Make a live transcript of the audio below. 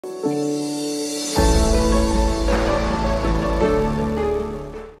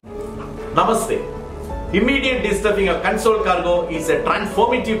Namaste. Immediate destuffing of consold cargo is a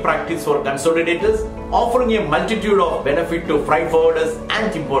transformative practice for consolidators, offering a multitude of benefits to freight forwarders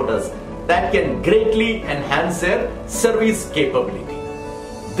and importers that can greatly enhance their service capability.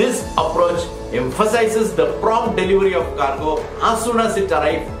 This approach emphasizes the prompt delivery of cargo as soon as it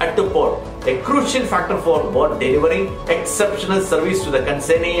arrives at the port, a crucial factor for both delivering exceptional service to the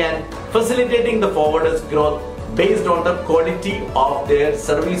consignee and facilitating the forwarder's growth based on the quality of their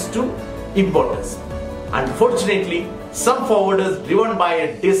service to importers. Unfortunately, some forwarders driven by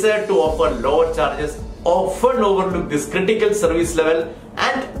a desire to offer lower charges often overlook this critical service level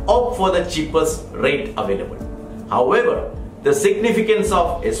and opt for the cheapest rate available. However, the significance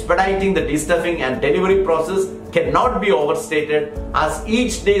of expediting the destuffing and delivery process cannot be overstated, as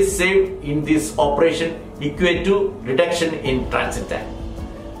each day saved in this operation equates to reduction in transit time.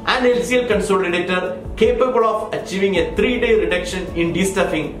 An LCL consolidator capable of achieving a 3-day reduction in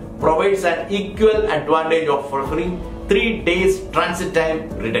destuffing provides an equal advantage of offering 3 days transit time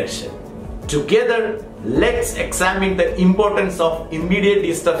reduction. Together, let's examine the importance of immediate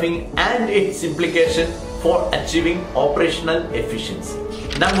destuffing and its implication for achieving operational efficiency.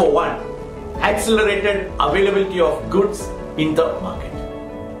 Number 1. Accelerated availability of goods in the market.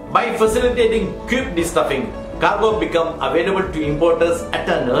 By facilitating quick destuffing, cargo becomes available to importers at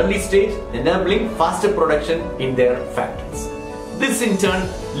an early stage, enabling faster production in their factories. This in turn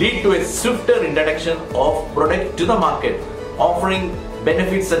leads to a swifter introduction of product to the market, offering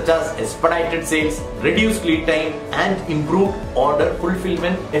benefits such as expedited sales, reduced lead time, and improved order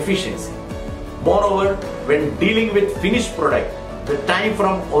fulfillment efficiency. Moreover, when dealing with finished product, the time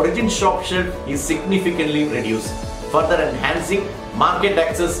from origin shop shelf is significantly reduced, further enhancing market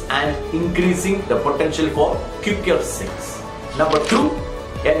access and increasing the potential for quicker sales. Number 2.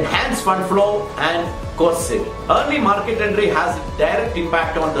 Enhanced fund flow and cost saving. Early market entry has a direct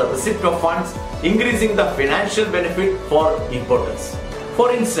impact on the receipt of funds, increasing the financial benefit for importers.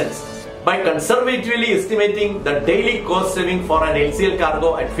 For instance, by conservatively estimating the daily cost saving for an LCL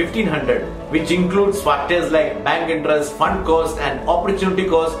cargo at 1500, which includes factors like bank interest, fund cost, and opportunity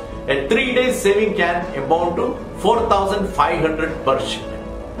cost, a 3-day saving can amount to 4500 per shipment.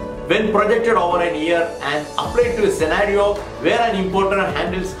 When projected over a year and applied to a scenario where an importer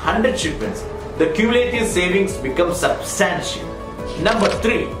handles 100 shipments, the cumulative savings become substantial. Number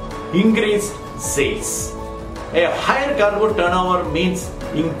 3. Increased sales. A higher cargo turnover means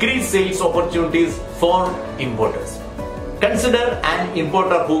increased sales opportunities for importers. Consider an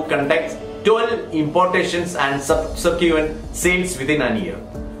importer who conducts 12 importations and subsequent sales within a year.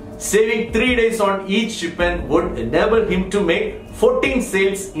 Saving 3 days on each shipment would enable him to make 14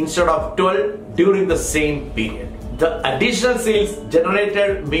 sales instead of 12 during the same period. The additional sales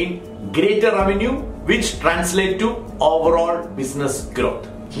generated mean greater revenue, which translates to overall business growth.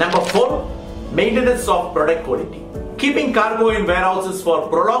 Number 4. Maintenance of product quality. Keeping cargo in warehouses for a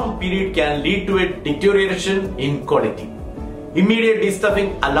prolonged period can lead to a deterioration in quality. Immediate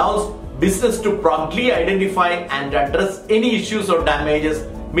destuffing allows business to promptly identify and address any issues or damages,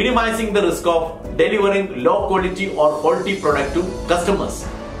 minimizing the risk of delivering low quality or faulty product to customers.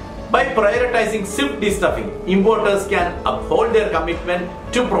 By prioritizing swift destuffing, importers can uphold their commitment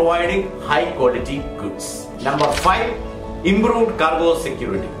to providing high quality goods. Number 5. Improved cargo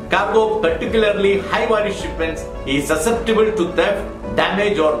security. Cargo, particularly high value shipments, is susceptible to theft,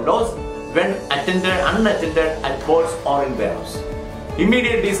 damage, or loss when unattended at ports or in warehouse.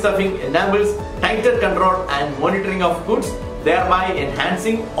 Immediate destuffing enables tighter control and monitoring of goods, thereby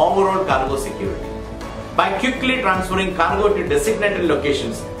enhancing overall cargo security. By quickly transferring cargo to designated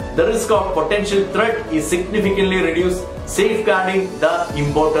locations, the risk of potential threat is significantly reduced, safeguarding the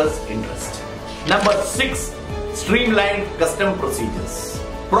importer's interest. Number 6. Streamlined custom procedures.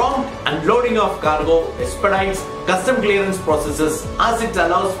 Prompt unloading of cargo expedites custom clearance processes, as it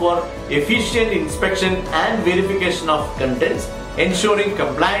allows for efficient inspection and verification of contents, ensuring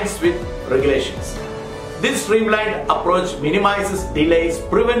compliance with regulations. This streamlined approach minimizes delays,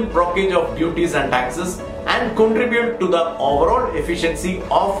 prevents blockage of duties and taxes, and contributes to the overall efficiency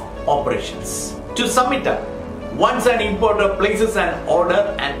of operations. To sum it up, once an importer places an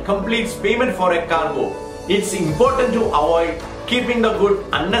order and completes payment for a cargo, it's important to avoid keeping the good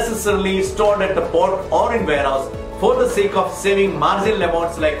unnecessarily stored at the port or in warehouse for the sake of saving marginal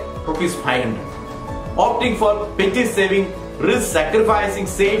amounts like ₹500. Opting for petty saving risks sacrificing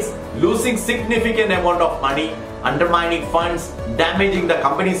sales, losing significant amount of money, undermining funds, damaging the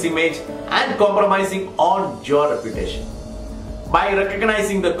company's image, and compromising on your reputation. By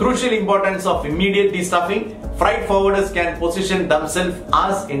recognizing the crucial importance of immediate destuffing, freight forwarders can position themselves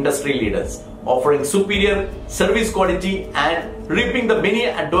as industry leaders, offering superior service quality and reaping the many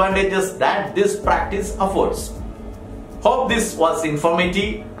advantages that this practice affords. Hope this was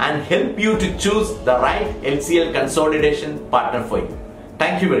informative and help you to choose the right LCL consolidation partner for you.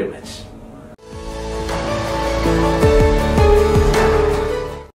 Thank you very much.